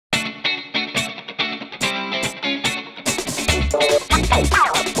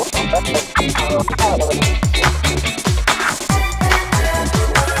Hi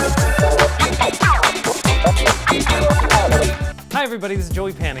everybody, this is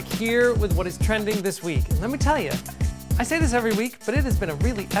Joey Panic here with what is trending this week. And let me tell you, I say this every week, but it has been a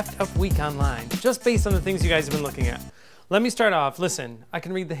really effed up week online, just based on the things you guys have been looking at. Let me start off. Listen, I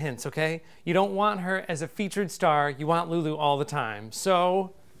can read the hints, okay? You don't want her as a featured star, you want Lulu all the time.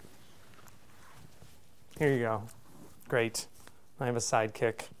 So, here you go. Great. I have a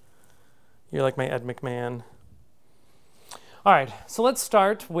sidekick. You're like my Ed McMahon. All right, so let's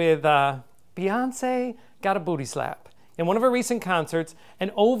start with Beyonce got a booty slap. In one of her recent concerts,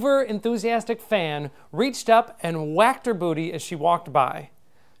 an over-enthusiastic fan reached up and whacked her booty as she walked by,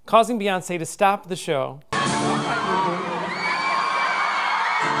 causing Beyonce to stop the show.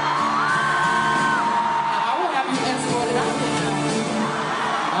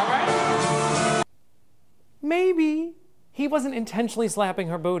 Maybe he wasn't intentionally slapping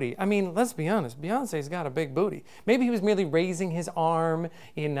her booty. I mean, let's be honest, Beyonce's got a big booty. Maybe he was merely raising his arm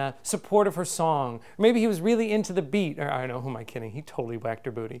in support of her song. Or maybe he was really into the beat. Or I don't know, who am I kidding? He totally whacked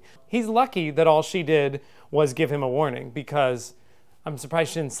her booty. He's lucky that all she did was give him a warning, because I'm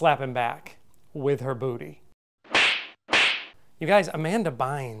surprised she didn't slap him back with her booty. You guys, Amanda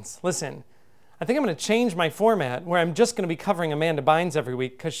Bynes. Listen, I think I'm gonna change my format where I'm just gonna be covering Amanda Bynes every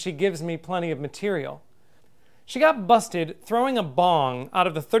week because she gives me plenty of material. She got busted throwing a bong out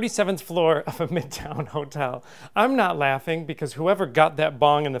of the 37th floor of a Midtown hotel. I'm not laughing because whoever got that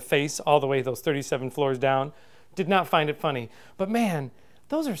bong in the face all the way those 37 floors down did not find it funny. But man,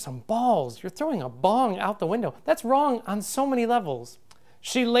 those are some balls. You're throwing a bong out the window. That's wrong on so many levels.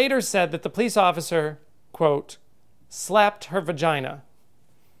 She later said that the police officer, quote, slapped her vagina.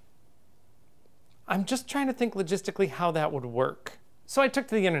 I'm just trying to think logistically how that would work. So I took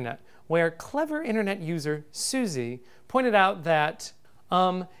to the internet, where clever internet user Susie pointed out that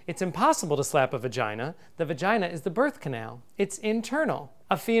it's impossible to slap a vagina. The vagina is the birth canal. It's internal.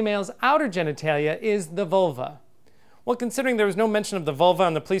 A female's outer genitalia is the vulva. Well, considering there was no mention of the vulva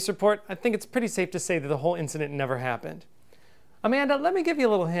on the police report, I think it's pretty safe to say that the whole incident never happened. Amanda, let me give you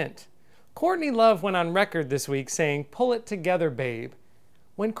a little hint. Courtney Love went on record this week saying, "Pull it together, babe."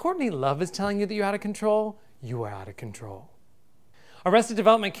 When Courtney Love is telling you that you're out of control, you are out of control. Arrested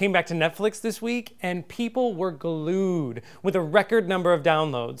Development came back to Netflix this week, and people were glued with a record number of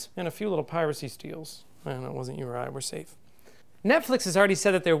downloads and a few little piracy steals. I don't know, it wasn't you or I, we're safe. Netflix has already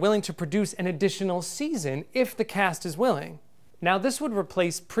said that they're willing to produce an additional season if the cast is willing. Now, this would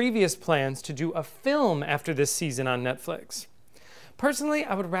replace previous plans to do a film after this season on Netflix. Personally,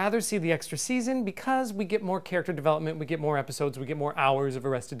 I would rather see the extra season because we get more character development, we get more episodes, we get more hours of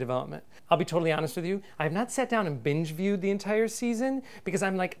Arrested Development. I'll be totally honest with you, I have not sat down and binge viewed the entire season because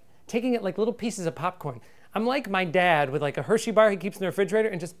I'm like taking it like little pieces of popcorn. I'm like my dad with like a Hershey bar he keeps in the refrigerator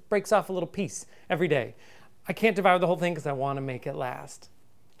and just breaks off a little piece every day. I can't devour the whole thing because I want to make it last.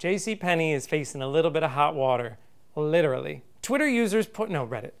 JCPenney is facing a little bit of hot water, literally. Twitter users,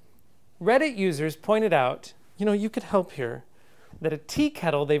 Reddit users pointed out, you know, you could help here, that a tea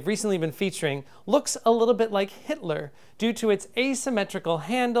kettle they've recently been featuring looks a little bit like Hitler due to its asymmetrical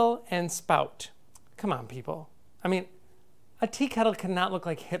handle and spout. Come on, people. I mean, a tea kettle cannot look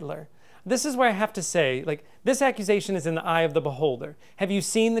like Hitler. This is where I have to say, like, this accusation is in the eye of the beholder. Have you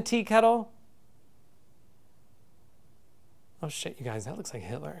seen the tea kettle? Oh shit, you guys, that looks like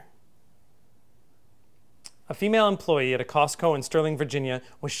Hitler. A female employee at a Costco in Sterling, Virginia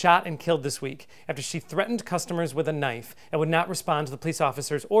was shot and killed this week after she threatened customers with a knife and would not respond to the police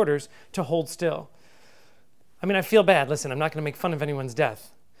officer's orders to hold still. I mean, I feel bad. Listen, I'm not going to make fun of anyone's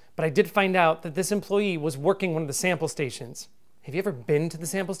death, but I did find out that this employee was working one of the sample stations. Have you ever been to the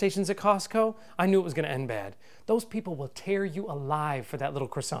sample stations at Costco? I knew it was going to end bad. Those people will tear you alive for that little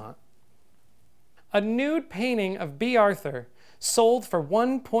croissant. A nude painting of Bea Arthur sold for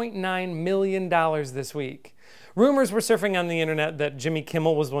 $1.9 million this week. Rumors were surfing on the internet that Jimmy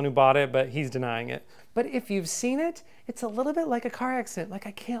Kimmel was the one who bought it, but he's denying it. But if you've seen it, it's a little bit like a car accident, like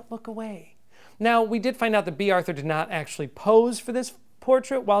I can't look away. Now, we did find out that Bea Arthur did not actually pose for this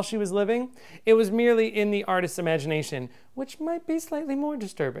portrait while she was living. It was merely in the artist's imagination, which might be slightly more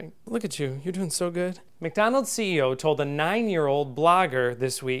disturbing. Look at you, you're doing so good. McDonald's CEO told a 9-year-old blogger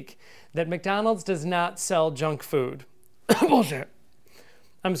this week that McDonald's does not sell junk food. Bullshit.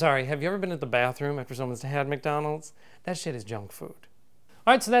 I'm sorry, have you ever been to the bathroom after someone's had McDonald's? That shit is junk food.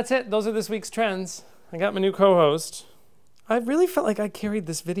 All right, so that's it. Those are this week's trends. I got my new co-host. I really felt like I carried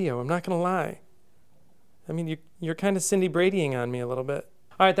this video, I'm not gonna lie. I mean, you're kind of Cindy Bradying on me a little bit.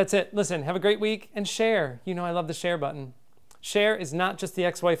 All right, that's it. Listen, have a great week and share. You know I love the share button. Share is not just the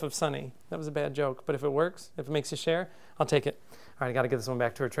ex-wife of Sonny. That was a bad joke, but if it works, if it makes you share, I'll take it. All right, I gotta get this one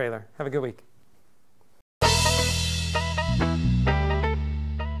back to her trailer. Have a good week.